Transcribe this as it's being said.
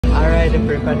right,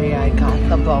 everybody, I got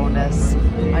the bonus.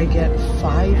 I get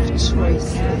 5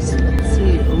 choices. Let's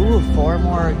see. Ooh, 4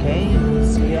 more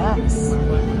games. Yes. 2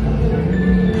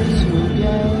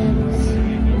 games.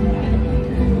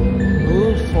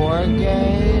 Ooh, 4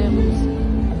 games.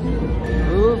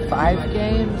 Ooh, 5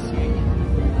 games.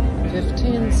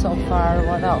 15 so far.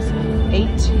 What else?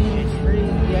 18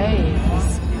 free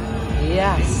games.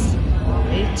 Yes.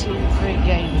 18 free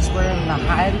games. We're in the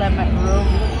high limit room,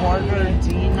 quarter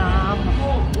denom.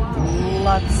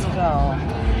 Let's go.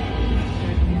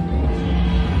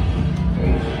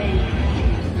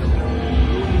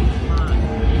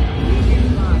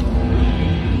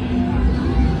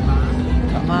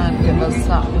 Come on, give us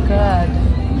something good.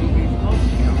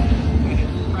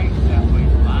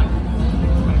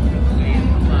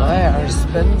 Boy, our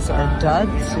spins are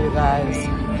duds, you guys.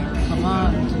 Come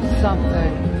on, do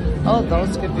something. Oh,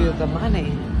 those give you the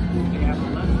money.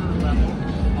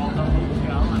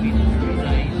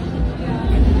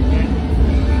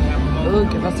 Ooh,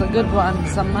 give us a good one.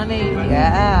 Some money.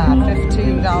 Yeah,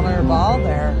 $15 ball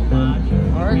there.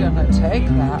 We're gonna take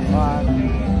that one.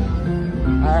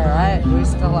 All right, we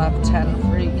still have 10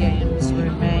 free games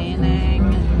remaining.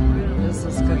 This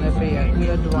is gonna be a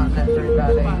good one,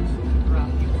 everybody.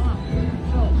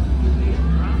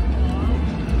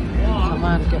 Come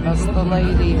on, give us the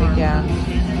lady again.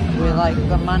 We like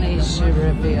the money she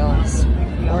reveals.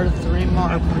 Or 3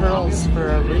 more pearls for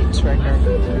a re-trigger.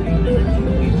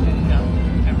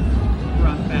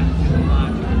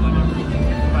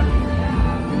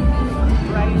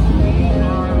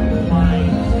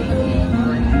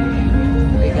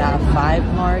 We got 5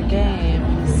 more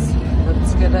games.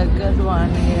 Let's get a good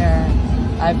one here.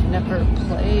 I've never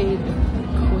played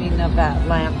Queen of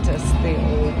Atlantis, the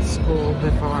old school,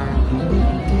 before.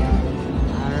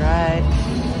 All right.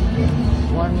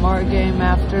 1 more game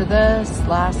after this.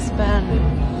 Last spin.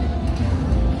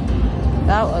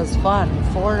 That was fun.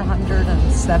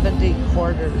 470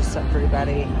 quarters,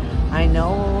 everybody. I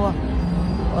know.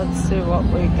 Let's see what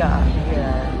we got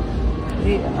here.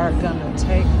 We are gonna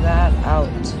take that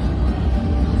out.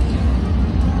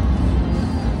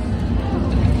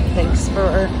 Thanks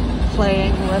for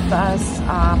playing with us.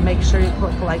 Make sure you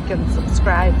click like and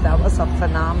subscribe. That was a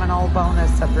phenomenal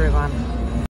bonus, everyone.